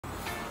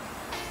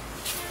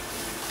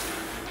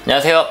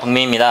안녕하세요,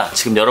 박민입니다.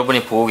 지금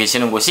여러분이 보고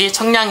계시는 곳이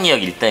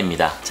청량리역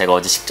일대입니다. 제가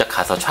어제 직접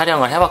가서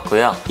촬영을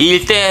해봤고요. 이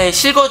일대에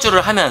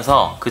실거주를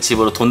하면서 그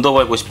집으로 돈도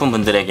벌고 싶은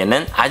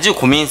분들에게는 아주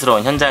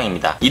고민스러운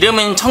현장입니다.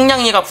 이름은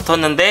청량리가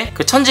붙었는데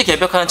그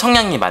천지개벽하는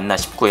청량리 맞나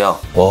싶고요.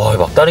 와,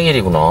 막다른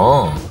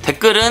길이구나.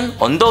 댓글은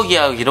언덕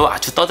이야기로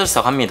아주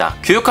떠들썩합니다.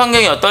 교육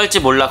환경이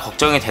어떨지 몰라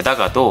걱정이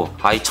되다가도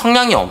이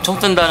청량리 엄청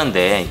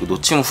뜬다는데 이거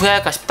놓치면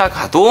후회할까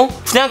싶다가도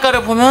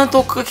분양가를 보면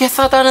또 그렇게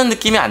싸다는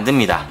느낌이 안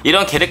듭니다.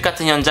 이런 계륵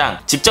같은 현장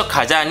직접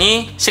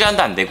가자니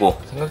시간도 안 되고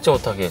생각지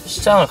못하게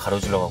시장을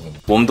가로질러 가고 있는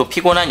몸도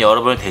피곤한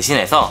여러분을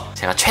대신해서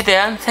제가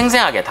최대한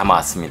생생하게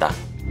담아왔습니다.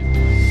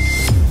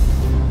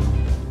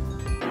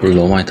 물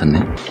너무 많이 탔네.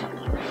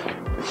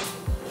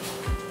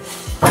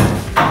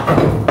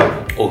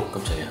 오,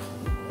 깜짝이야.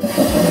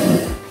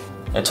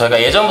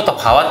 저희가 예전부터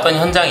봐왔던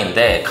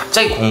현장인데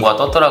갑자기 공고가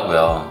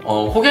떴더라고요.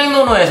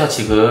 호갱노노에서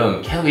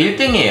지금 계속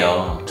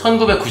 1등이에요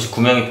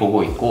 1999명이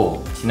보고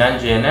있고,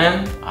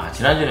 지난주에는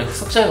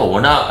흑석자가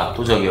워낙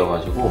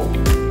압도적이어가지고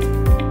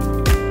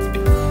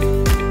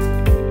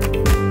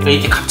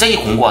이렇게 갑자기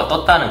공고가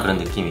떴다는 그런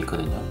느낌이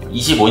있거든요.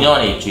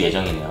 25년에 입주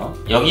예정이네요.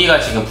 여기가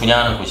지금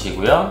분양하는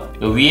곳이고요.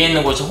 여기 위에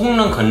있는 곳이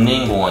홍릉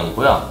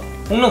근린공원이고요.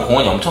 홍릉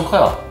공원이 엄청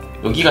커요.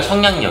 여기가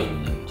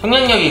청량역입니다.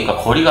 청량역이니까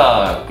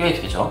거리가 꽤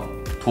되죠.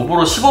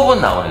 도보로 15분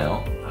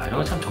나오네요. 이런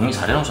거 참 정리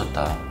잘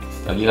해놓으셨다.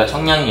 여기가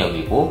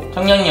청량리역이고,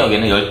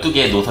 청량리역에는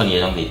 12개의 노선이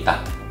예정돼 있다.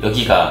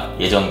 여기가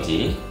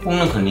예정지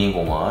홍릉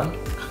근린공원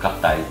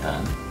가깝다.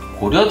 일단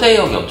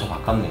고려대역이 엄청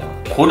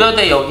가깝네요.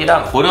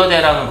 고려대역이랑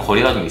고려대랑은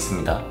거리가 좀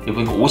있습니다. 여기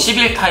보니까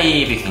 51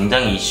 타입이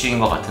굉장히 이슈인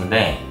것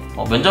같은데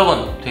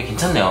면적은 되게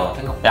괜찮네요.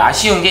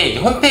 아쉬운 게 이게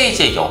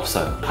홈페이지에 이게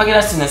없어요.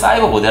 확인할 수 있는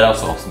사이버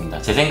모델하우스가 없습니다.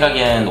 제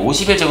생각에는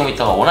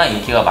 51제곱미터가 워낙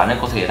인기가 많을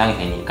것으로 예상이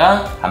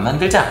되니까 안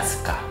만들지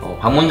않았을까.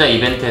 방문자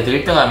이벤트에서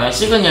 1등하면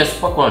시그니엘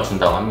숙박권을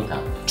준다고 합니다.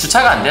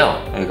 주차가 안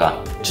돼요. 여기가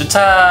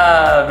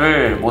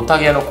주차를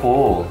못하게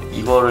해놓고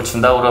이거를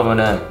준다고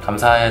그러면은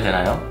감사해야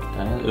되나요?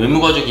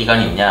 의무거주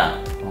기간이 있냐?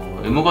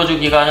 의무거주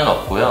기간은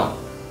없고요.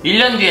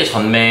 1년 뒤에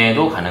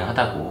전매도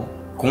가능하다고.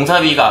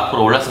 공사비가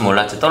앞으로 올랐으면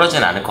올랐지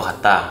떨어지는 않을 것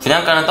같다.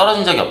 분양가는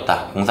떨어진 적이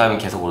없다. 공사비는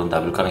계속 오른다.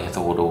 물가는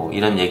계속 오르고.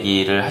 이런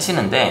얘기를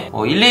하시는데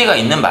일리가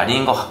있는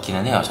말인 것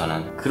같기는 해요.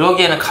 저는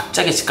그러기에는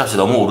갑자기 집값이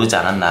너무 오르지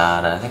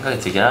않았나 라는 생각이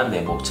들긴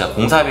하는데, 제가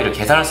공사비를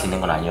계산할 수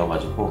있는 건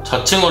아니어가지고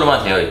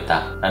저층으로만 되어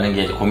있다 라는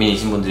게 이제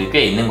고민이신 분들이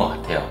꽤 있는 것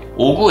같아요.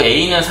 59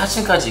 A는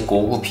 4층까지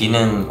있고 59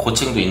 B는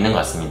고층도 있는 것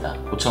같습니다.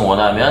 고층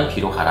원하면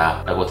B로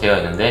가라 라고 되어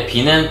있는데,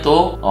 B는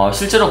또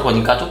실제로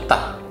보니까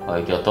좁다.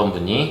 여기 어떤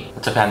분이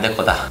어차피 안 될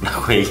거다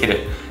라고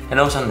얘기를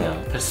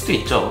해놓으셨네요. 될 수도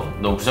있죠.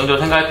 너무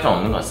부정적으로 생각할 필요는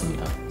없는 것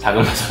같습니다.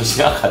 자금 사정이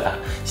심각하다.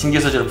 신규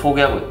소재를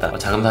포기하고 있다.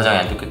 자금 사정이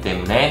안 좋기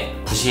때문에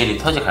부실이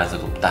터질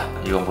가능성이 높다.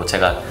 이건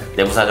제가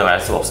내부 사정을 알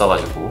수가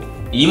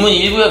없어가지고. 이문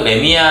 1구역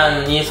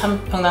매미안이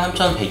평당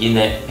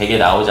 3,100에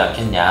나오지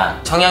않겠냐,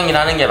 청약일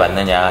하는 게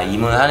맞느냐,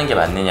 이문을 하는 게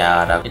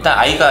맞느냐라고. 일단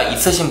아이가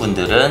있으신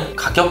분들은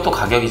가격도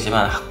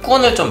가격이지만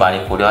학군을 좀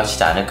많이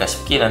고려하시지 않을까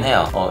싶기는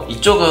해요.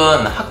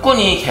 이쪽은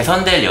학군이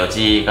개선될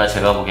여지가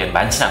제가 보기엔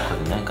많진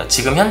않거든요. 그러니까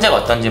지금 현재가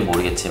어떤지는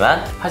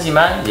모르겠지만,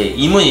 하지만 이제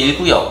이문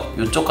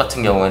 1구역 이쪽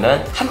같은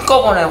경우에는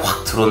한꺼번에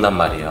확 들어온단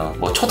말이에요.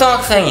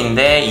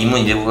 초등학생인데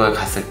이문 1구역에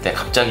갔을 때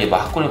갑자기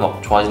학군이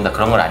좋아진다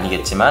그런 건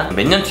아니겠지만,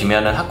 몇 년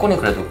뒤면은 학군이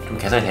그래도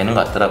좀 개선이 되는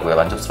것 같더라고요.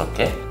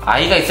 만족스럽게.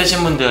 아이가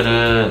있으신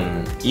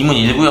분들은 이문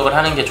 1구역을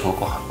하는 게 좋을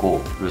것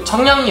같고, 그리고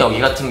청량리 여기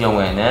같은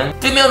경우에는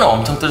뜨면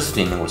엄청 뜰 수도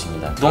있는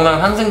곳입니다.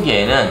 부동산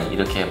상승기에는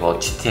이렇게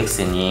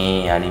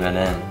GTX니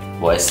아니면은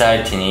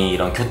SRT니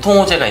이런 교통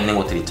호재가 있는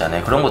곳들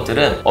있잖아요. 그런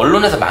곳들은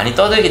언론에서 많이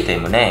떠들기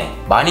때문에,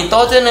 많이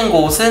떠드는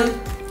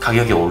곳은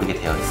가격이 오르게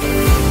되어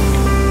있어요.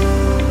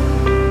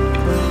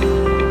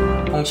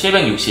 총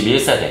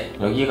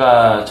 761세대.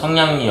 여기가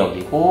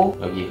청량리역이고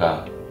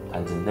여기가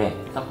단지인데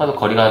딱 봐도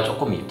거리가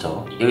조금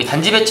있죠. 여기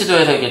단지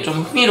배치도에서 이게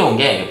좀 흥미로운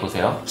게,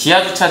 보세요.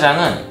 지하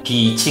주차장은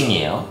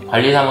B2층이에요.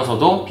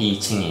 관리사무소도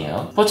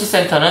B2층이에요.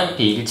 스포츠센터는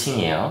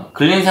B1층이에요.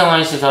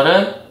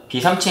 근린생활시설은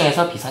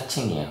B3층에서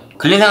B4층이에요.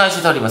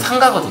 근린생활시설이면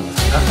상가거든요.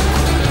 상가.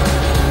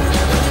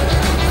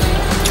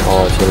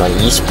 지금 한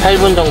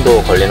 28분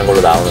정도 걸리는 걸로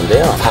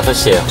나오는데요.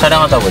 5시에요.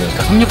 촬영하다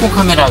보니까 360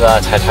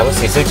 카메라가 잘 잡을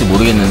수 있을지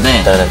모르겠는데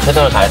일단은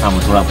최선을 다해서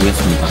한번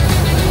돌아보겠습니다.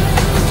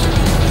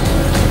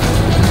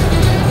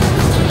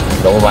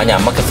 너무 많이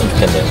안 막혔으면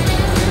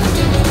좋겠네요.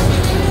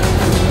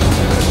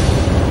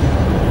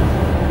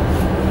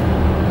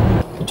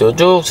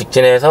 쭉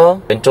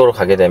직진해서 왼쪽으로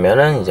가게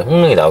되면은 이제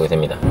홍릉이 나오게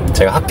됩니다.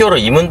 제가 학교를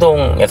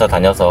이문동에서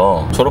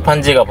다녀서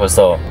졸업한 지가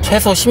벌써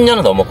최소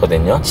 10년은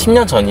넘었거든요.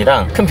 10년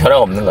전이랑 큰 변화가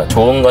없는 것 같아요.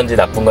 좋은 건지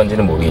나쁜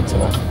건지는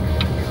모르겠지만.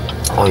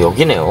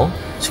 여기네요.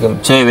 지금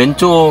제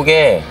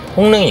왼쪽에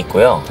홍릉이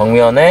있고요.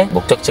 정면에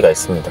목적지가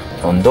있습니다.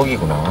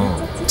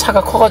 언덕이구나. 차가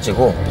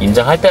커가지고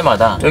임장할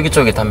때마다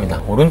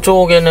쫄깃쫄깃합니다.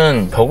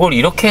 오른쪽에는 벽을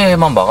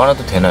이렇게만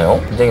막아놔도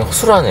되나요? 굉장히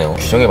허술하네요.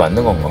 규정에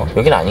맞는 건가?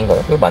 여긴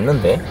아닌가요? 여기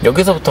맞는데?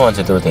 여기서부터만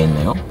제대로 되어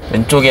있네요.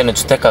 왼쪽에는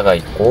주택가가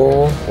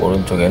있고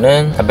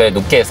오른쪽에는 담벼락에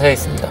높게 서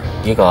있습니다.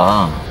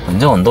 여기가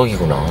완전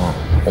언덕이구나.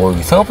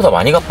 여기 생각보다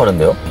많이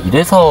가파른데요?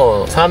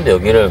 이래서 사람들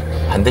여기를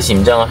반드시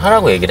임장을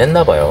하라고 얘기를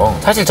했나봐요.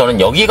 사실 저는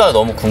여기가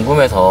너무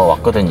궁금해서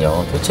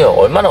왔거든요. 도대체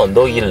얼마나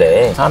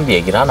언덕이길래 사람들이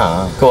얘기를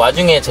하나. 그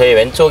와중에 제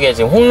왼쪽에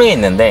지금 홍릉이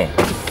있는데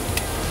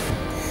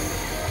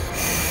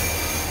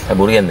잘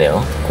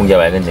모르겠네요, 공기가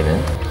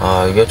맑은지는.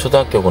 아, 이게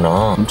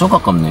초등학교구나. 엄청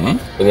가깝네.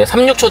 여기가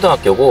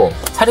삼육초등학교고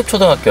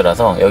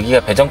사립초등학교라서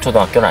여기가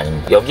배정초등학교는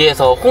아닙니다.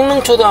 여기에서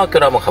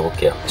홍릉초등학교를 한번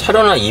가볼게요.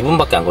 차로는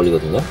 2분밖에 안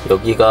걸리거든요.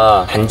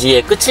 여기가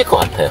단지의 끝일 것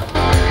같아요.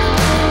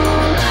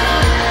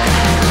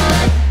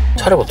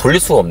 차를 뭐 돌릴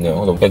수가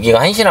없네요.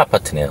 여기가 한신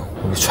아파트네요.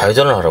 여기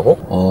좌회전을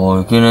하라고?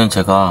 여기는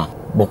제가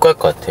못 갈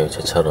것 같아요.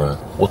 제 차로는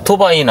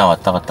오토바이나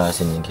왔다 갔다 할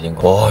수 있는 길인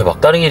거. 와,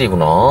 막다른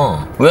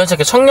길이구나.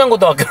 우연찮게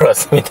청량고등학교로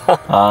왔습니다.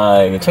 아,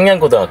 이게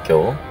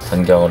청량고등학교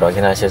전경을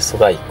확인하실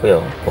수가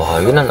있고요. 와,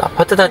 여기는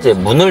아파트 단지에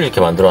문을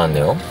이렇게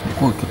만들어놨네요.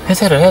 이거 이렇게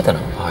폐쇄를 해야 되나?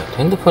 아,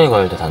 핸드폰이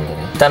걸려도 안 되네.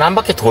 일단 한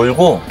바퀴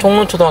돌고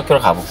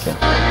청릉초등학교로 가볼게요.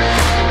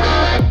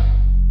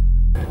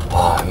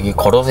 와, 여기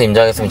걸어서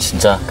임장했으면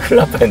진짜 큰일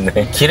날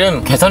뻔했네.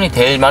 길은 개선이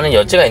될 만한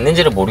여지가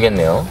있는지를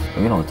모르겠네요.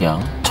 여기는 어디야?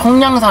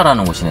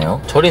 청량사라는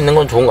곳이네요. 절이 있는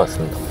건 좋은 것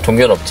같습니다.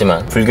 종교는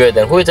없지만 불교에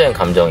대한 호의적인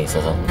감정이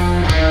있어서.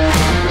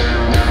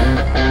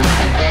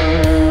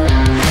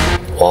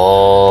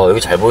 와, 여기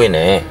잘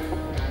보이네.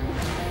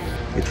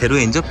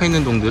 대로에 인접해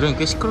있는 동들은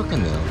꽤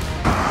시끄럽겠네요.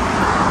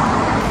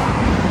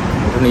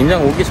 저는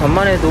임장 오기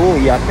전만 해도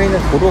이 앞에 있는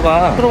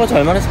도로가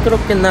얼마나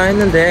시끄럽겠나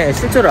했는데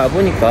실제로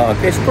와보니까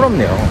꽤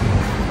시끄럽네요.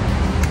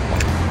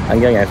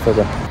 안경이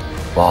얇아져.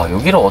 와,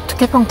 여기를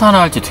어떻게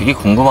평탄화할지 되게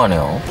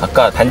궁금하네요.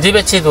 아까 단지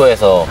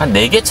배치도에서 한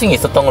 4개 층이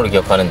있었던 걸로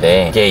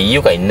기억하는데 이게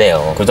이유가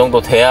있네요. 그 정도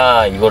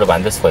돼야 이거를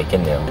만들 수가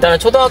있겠네요. 일단은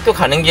초등학교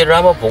가는 길을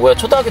한번 보고요.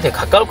 초등학교 되게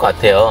가까울 것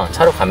같아요,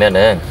 차로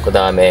가면은. 그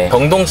다음에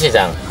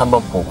경동시장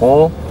한번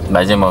보고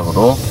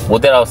마지막으로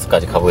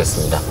모델하우스까지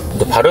가보겠습니다.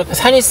 또 바로 옆에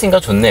산이 있으니까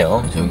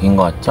좋네요. 여기인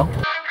것 같죠?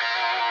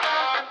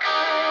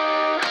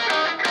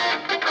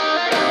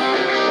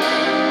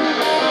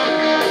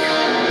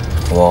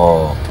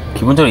 와,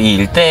 기본적으로 이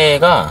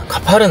일대가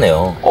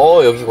가파르네요.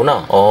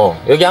 여기구나.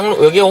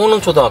 여기가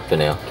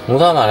홍릉초등학교네요.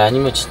 동산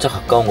아니면 진짜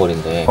가까운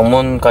거리인데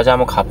정문까지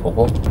한번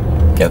가보고.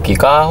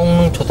 여기가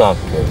홍릉초등학교.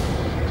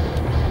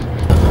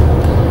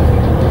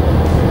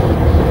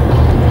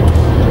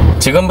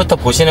 지금부터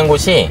보시는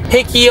곳이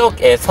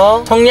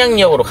회기역에서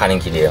청량리역으로 가는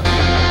길이에요.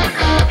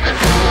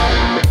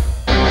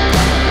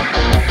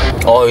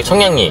 여기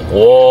청량리.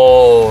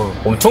 오,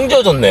 엄청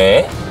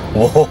지어졌네.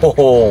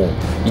 오,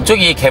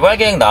 이쪽이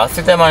개발계획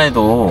나왔을 때만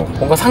해도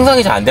뭔가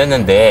상상이 잘 안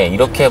됐는데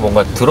이렇게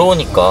뭔가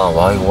들어오니까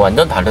와, 이거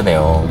완전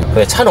다르네요.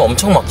 근데 차는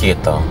엄청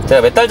막히겠다.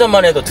 제가 몇 달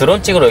전만 해도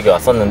드론 찍으러 여기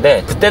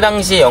왔었는데 그때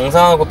당시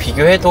영상하고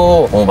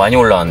비교해도 많이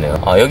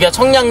올라왔네요. 여기가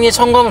청량리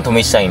청검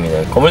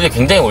도매시장입니다. 건물이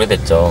굉장히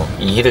오래됐죠.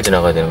 이 길을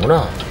지나가야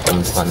되는구나.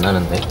 엄두가 안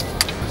나는데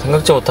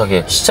생각지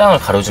못하게 시장을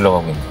가로질러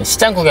가고 있네.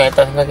 시장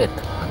구경했다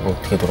생각했다. 이거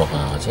어떻게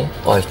돌아가야지?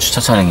 이 주차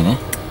차량이네.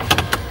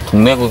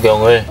 동네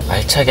구경을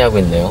알차게 하고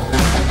있네요.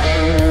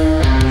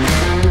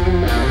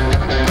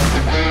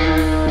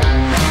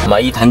 아마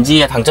이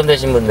단지에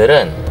당첨되신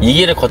분들은 이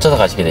길을 거쳐서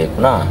가시게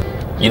되겠구나.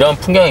 이런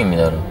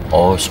풍경입니다,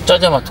 여러분.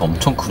 식자재마트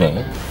엄청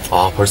크네.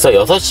 벌써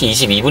 6시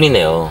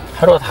 22분이네요.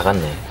 하루가 다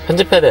갔네.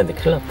 편집해야 되는데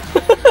큰일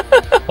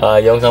났다.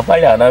 이 영상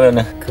빨리 안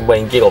하면은 금방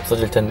인기가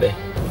없어질 텐데.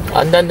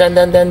 안 돼.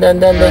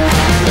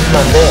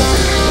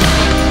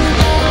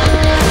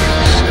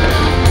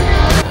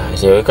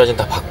 이제 여기까지는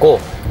다 봤고,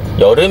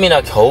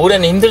 여름이나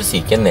겨울에는 힘들 수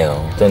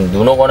있겠네요. 일단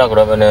눈 오거나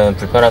그러면은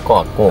불편할 것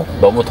같고,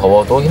 너무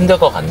더워도 힘들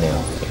것 같네요.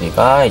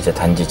 여기가 이제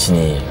단지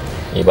진입.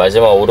 이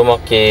마지막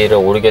오르막길을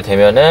오르게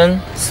되면은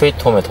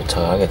스위트홈에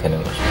도착하게 되는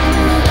거죠.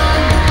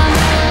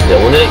 이제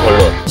오늘의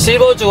결론.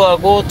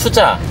 실거주하고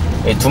투자,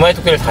 이 두 마리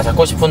토끼를 다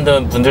잡고 싶은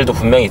분들도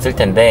분명히 있을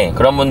텐데,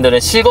 그런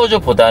분들은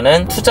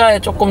실거주보다는 투자에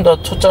조금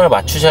더 초점을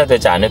맞추셔야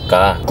되지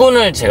않을까.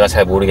 학군을 제가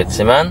잘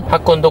모르겠지만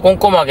학군도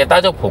꼼꼼하게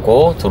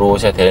따져보고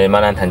들어오셔야 될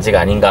만한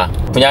단지가 아닌가.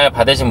 분양을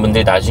받으신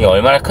분들이 나중에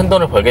얼마나 큰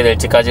돈을 벌게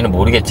될지까지는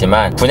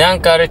모르겠지만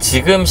분양가를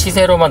지금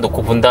시세로만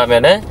놓고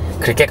본다면은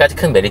그렇게까지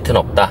큰 메리트는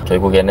없다.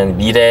 결국에는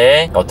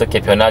미래에 어떻게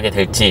변하게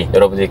될지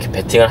여러분들이 이렇게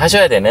베팅을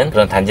하셔야 되는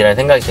그런 단지라는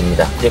생각이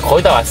듭니다. 이제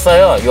거의 다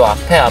왔어요. 요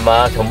앞에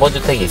아마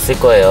견본주택이 있을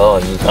거예요.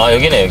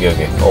 여기네, 여기.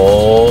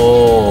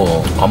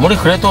 오, 아무리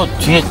그래도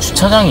뒤에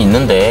주차장이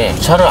있는데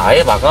주차를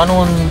아예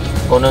막아놓은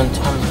거는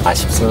참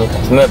아쉽습니다.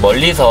 분명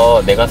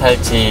멀리서 내가 살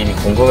집이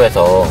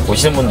궁금해서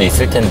오시는 분도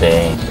있을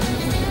텐데.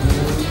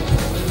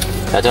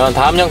 자, 저는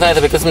다음 영상에서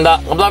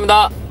뵙겠습니다.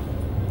 감사합니다.